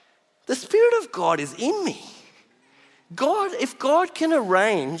 the Spirit of God is in me. If God can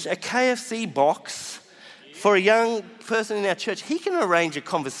arrange a KFC box for a young person in our church, He can arrange a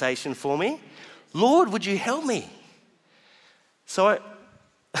conversation for me. Lord, would you help me? So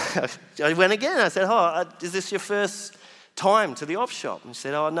I went again. I said, is this your first time to the op shop? And she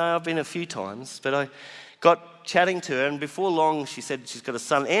said, oh, no, I've been a few times. But I got chatting to her, and before long, she said she's got a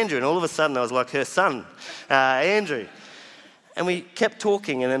son, Andrew. And all of a sudden, I was like her son, Andrew. And we kept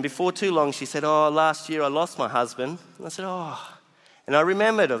talking, and then before too long, she said, oh, last year I lost my husband. And I said, oh. And I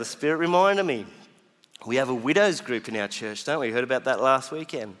remembered, the Spirit reminded me, we have a widows group in our church, don't we? You heard about that last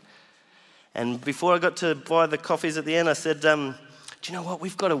weekend. And before I got to buy the coffees at the end, I said, do you know what?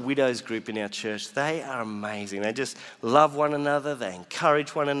 We've got a widows group in our church. They are amazing. They just love one another. They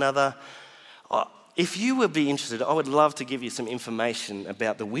encourage one another. If you would be interested, I would love to give you some information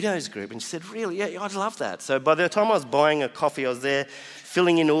about the widows group. And she said, really? Yeah, I'd love that. So by the time I was buying a coffee, I was there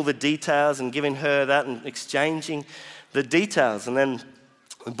filling in all the details and giving her that and exchanging the details. And then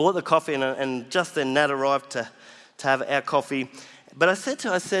we bought the coffee, and just then Nat arrived to have our coffee. But I said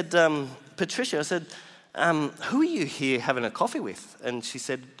to her, Patricia, I said, who are you here having a coffee with? And she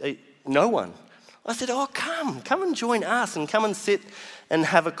said, no one. I said, oh, come and join us and come and sit and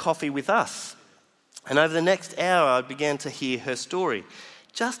have a coffee with us. And over the next hour, I began to hear her story.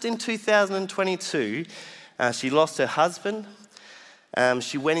 Just in 2022, she lost her husband.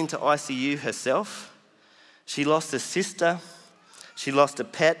 She went into ICU herself. She lost a sister. She lost a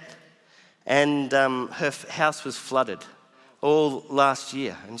pet. And her house was flooded all last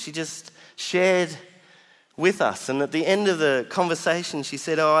year. And she just shared with us. And at the end of the conversation, she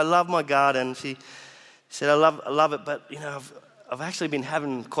said, oh, I love my garden. She said, I love it, but, I've actually been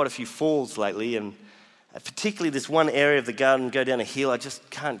having quite a few falls lately, and particularly this one area of the garden, go down a hill, I just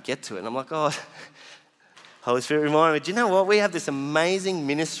can't get to it. And I'm like, oh, Holy Spirit reminded me, do you know what? We have this amazing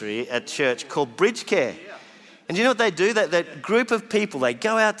ministry at church called Bridge Care. And do you know what they do? That group of people, they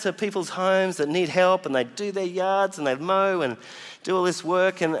go out to people's homes that need help, and they do their yards, and they mow and do all this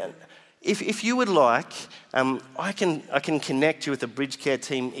work. And if you would like, I can connect you with the Bridge Care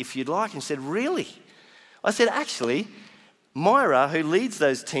team if you'd like. And she said, really? I said, actually, Myra, who leads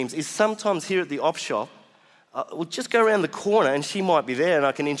those teams, is sometimes here at the op shop. We'll just go around the corner, and she might be there, and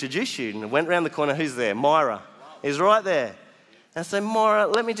I can introduce you. And I went around the corner. Who's there? Myra is right there. And I said, Myra,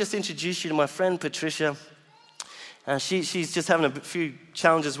 let me just introduce you to my friend Patricia. She's just having a few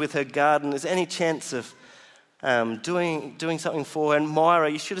challenges with her garden. Is there any chance of doing something for her? And Myra,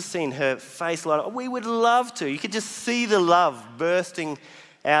 you should have seen her face light up. We would love to. You could just see the love bursting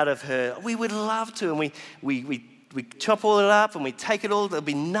out of her. We would love to. And we chop all it up and we take it all. There'll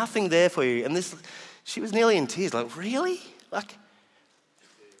be nothing there for you. And she was nearly in tears. Like, really? Like,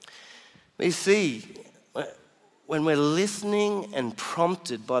 we see when we're listening and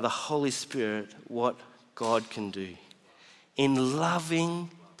prompted by the Holy Spirit what God can do in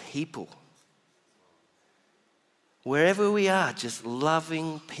loving people. Wherever we are, just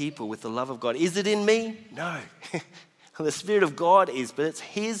loving people with the love of God. Is it in me? No. The Spirit of God is, but it's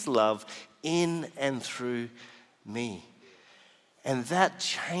His love in and through me. And that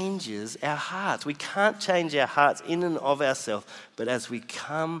changes our hearts. We can't change our hearts in and of ourselves, but as we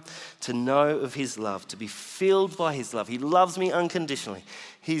come to know of His love, to be filled by His love. He loves me unconditionally.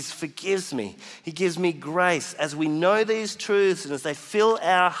 He forgives me. He gives me grace. As we know these truths and as they fill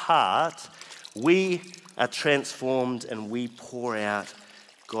our heart, we are transformed and we pour out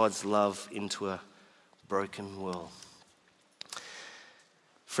God's love into a broken world.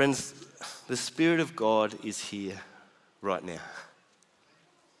 Friends, the Spirit of God is here right now.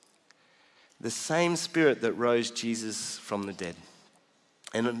 the same Spirit that rose Jesus from the dead.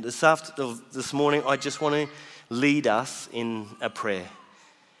 And this morning, I just want to lead us in a prayer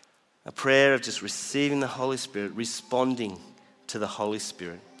of just receiving the Holy Spirit, responding to the Holy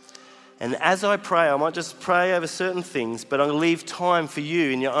Spirit. And as I pray, I might just pray over certain things, but I'll leave time for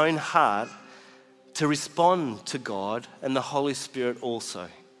you in your own heart to respond to God and the Holy Spirit also.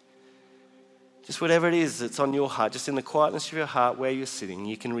 Just whatever it is that's on your heart, just in the quietness of your heart where you're sitting,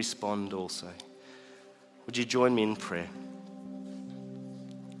 you can respond also. Would you join me in prayer?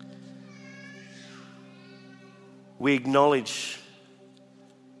 We acknowledge,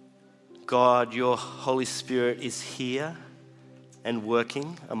 God, your Holy Spirit is here and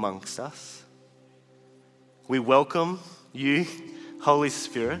working amongst us. We welcome you, Holy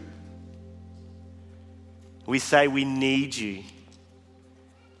Spirit. We say we need you,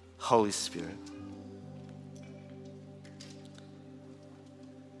 Holy Spirit.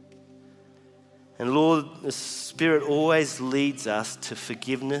 And Lord, the Spirit always leads us to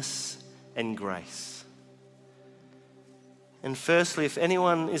forgiveness and grace. And firstly, if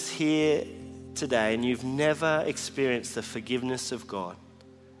anyone is here today and you've never experienced the forgiveness of God,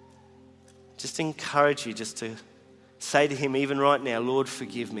 just encourage you just to say to him even right now, Lord,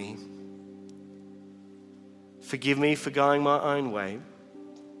 forgive me. Forgive me for going my own way.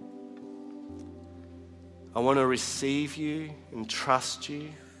 I want to receive you and trust you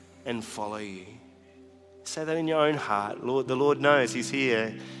and follow you. Say that in your own heart. Lord, the Lord knows he's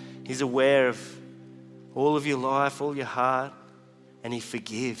here. He's aware of all of your life, all your heart, and he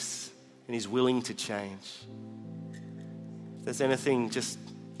forgives and he's willing to change. If there's anything just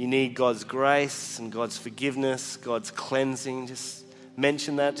you need God's grace and God's forgiveness, God's cleansing, just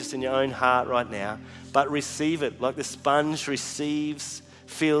mention that just in your own heart right now. But receive it like the sponge receives,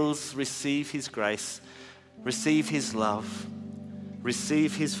 fills, receive his grace, receive his love,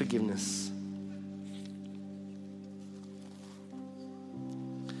 receive his forgiveness.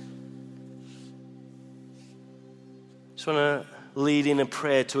 Just want to lead in a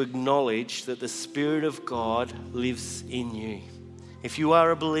prayer to acknowledge that the Spirit of God lives in you. If you are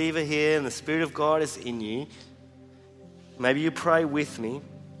a believer here and the Spirit of God is in you, maybe you pray with me.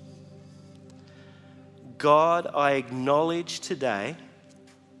 God, I acknowledge today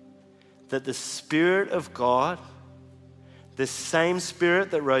that the Spirit of God, the same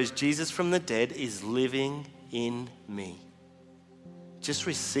Spirit that rose Jesus from the dead, is living in me. Just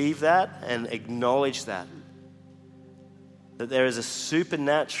receive that and acknowledge that there is a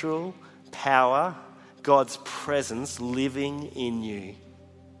supernatural power, God's presence living in you.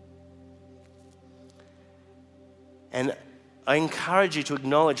 And I encourage you to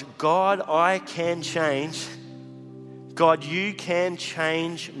acknowledge, God, I can change. God, you can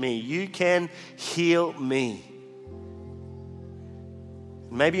change me. You can heal me.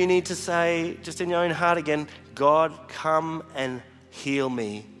 Maybe you need to say, just in your own heart again, God, come and heal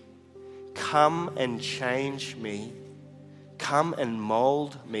me. Come and change me. Come and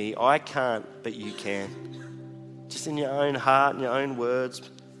mold me. I can't, but you can. Just in your own heart and your own words,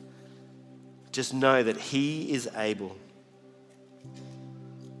 just know that he is able.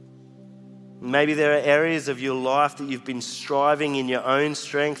 Maybe there are areas of your life that you've been striving in your own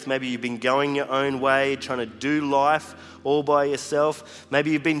strength. Maybe you've been going your own way, trying to do life all by yourself.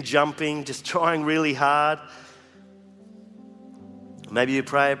 Maybe you've been jumping, just trying really hard. Maybe you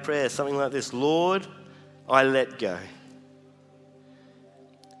pray a prayer, something like this: Lord, I let go.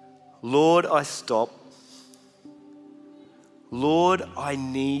 Lord, I stop. Lord, I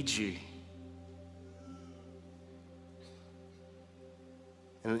need you.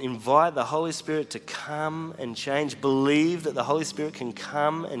 And invite the Holy Spirit to come and change. Believe that the Holy Spirit can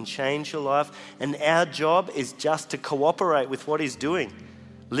come and change your life. And our job is just to cooperate with what he's doing.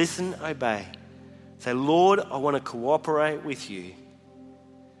 Listen, obey. Say, Lord, I want to cooperate with you.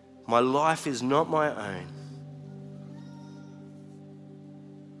 My life is not my own.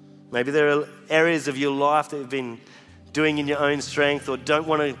 Maybe there are areas of your life that you've been doing in your own strength or don't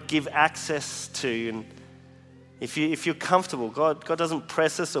want to give access to. And if you're comfortable, God doesn't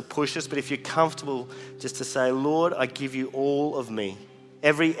press us or push us, but if you're comfortable just to say, Lord, I give you all of me,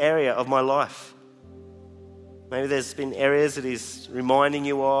 every area of my life. Maybe there's been areas that he's reminding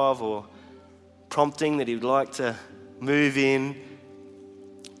you of or prompting that he'd like to move in.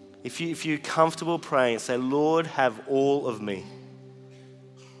 If you're comfortable praying, say, Lord, have all of me.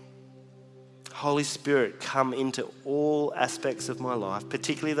 Holy Spirit, come into all aspects of my life,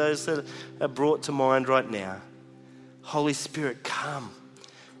 particularly those that are brought to mind right now. Holy Spirit, come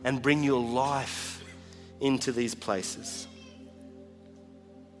and bring your life into these places.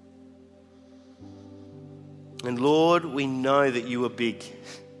 And Lord, we know that you are big.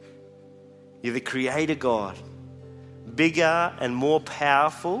 You're the creator God, bigger and more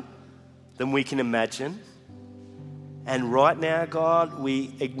powerful than we can imagine. And right now, God,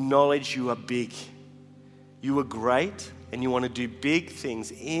 we acknowledge you are big. You are great, and you want to do big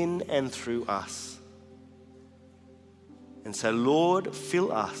things in and through us. And so, Lord,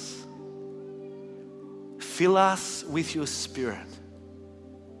 fill us. Fill us with your Spirit.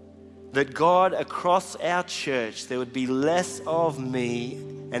 That, God, across our church, there would be less of me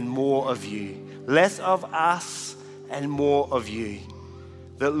and more of you. Less of us and more of you.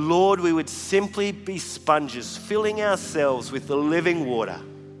 That, Lord, we would simply be sponges, filling ourselves with the living water,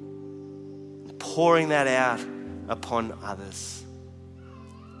 pouring that out upon others.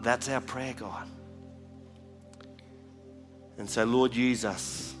 That's our prayer, God. And so, Lord, use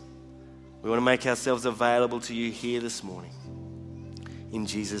us. We want to make ourselves available to you here this morning. In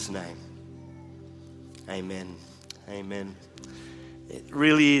Jesus' name. Amen. Amen. It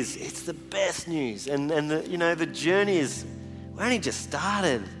really is. It's the best news. And the journey is, we only just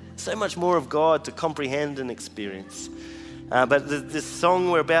started. So much more of God to comprehend and experience. But this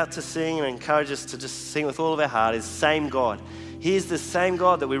song we're about to sing, and I encourage us to just sing with all of our heart, is Same God. He is the same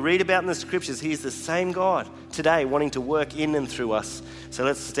God that we read about in the scriptures. He is the same God today wanting to work in and through us. So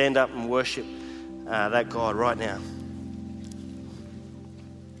let's stand up and worship that God right now.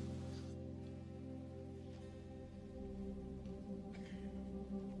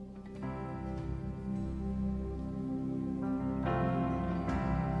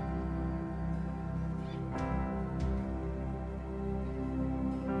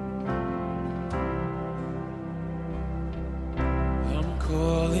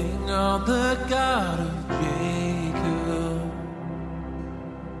 Calling on the God of Jacob,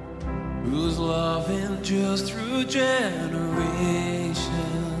 whose love endures through generations.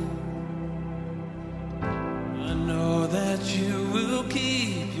 I know that you will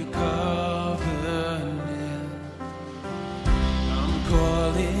keep your covenant. I'm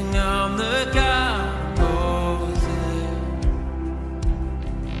calling on the God of Moses,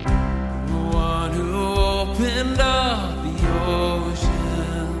 the one who opened up the ocean.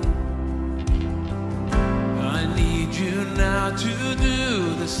 You now to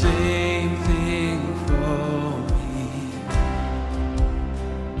do the same thing for me.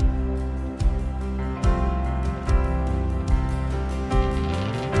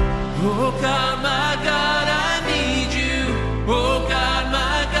 Oh God, my God, I need you. Oh God,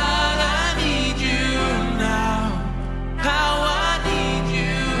 my God, I need you now. How I need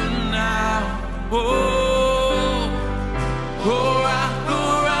you now. Oh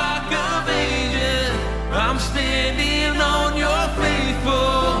rock of ages, I'm standing on your faithfulness,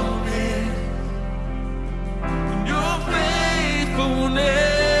 your faithfulness.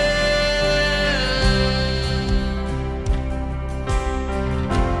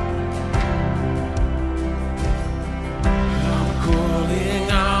 I'm calling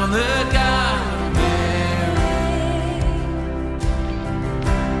on the God of Mary,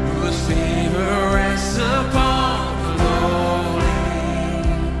 whose favor rests upon the lowly.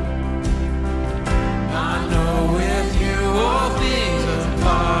 I know with you all things are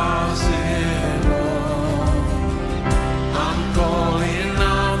possible. I'm calling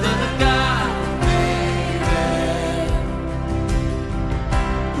on the God of David,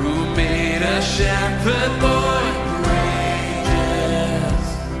 who made a shepherd boy courageous.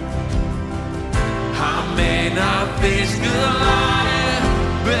 I may not face Goliath,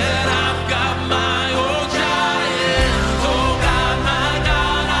 but I've got my own giants. Oh God, my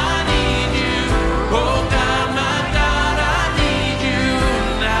God, I need you. Oh God, my God, I need you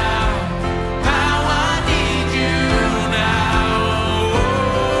now. How I need you now.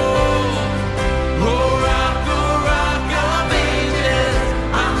 Oh rock of ages,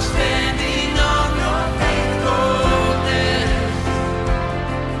 I'm standing on your faithfulness.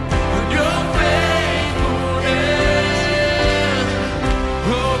 Your faithfulness.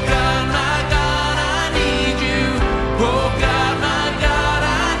 Oh God, my God, I need you. Oh God, my God,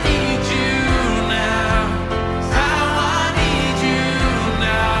 I need you now. How I need you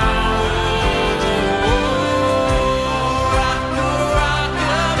now. Rock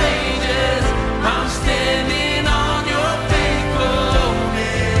of ages, I'm standing on your faithfulness.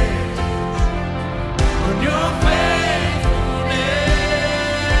 On your faithfulness.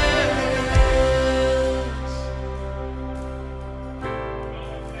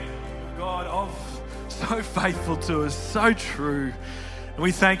 God, so faithful to us, so true. And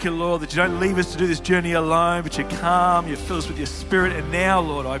we thank you, Lord, that you don't leave us to do this journey alone, but you come, you fill us with your Spirit. And now,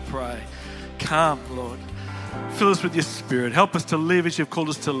 Lord, I pray, come, Lord. Fill us with your Spirit. Help us to live as you've called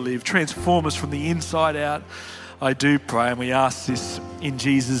us to live. Transform us from the inside out. I do pray, and we ask this in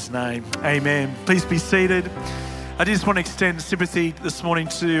Jesus' name. Amen. Please be seated. I just want to extend sympathy this morning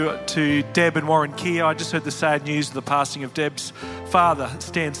to Deb and Warren Keir. I just heard the sad news of the passing of Deb's father,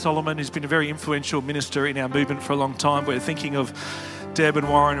 Stan Solomon, who's been a very influential minister in our movement for a long time. We're thinking of Deb and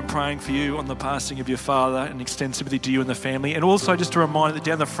Warren and praying for you on the passing of your father, and extend sympathy to you and the family. And also just a reminder that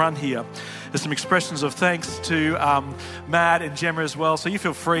down the front here, there's some expressions of thanks to Matt and Gemma as well. So you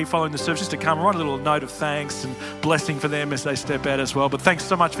feel free following the service just to come, write a little note of thanks and blessing for them as they step out as well. But thanks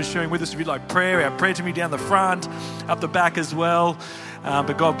so much for sharing with us. If you'd like prayer, our prayer team will be down the front, up the back as well.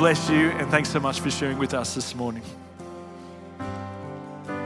 But God bless you, and thanks so much for sharing with us this morning.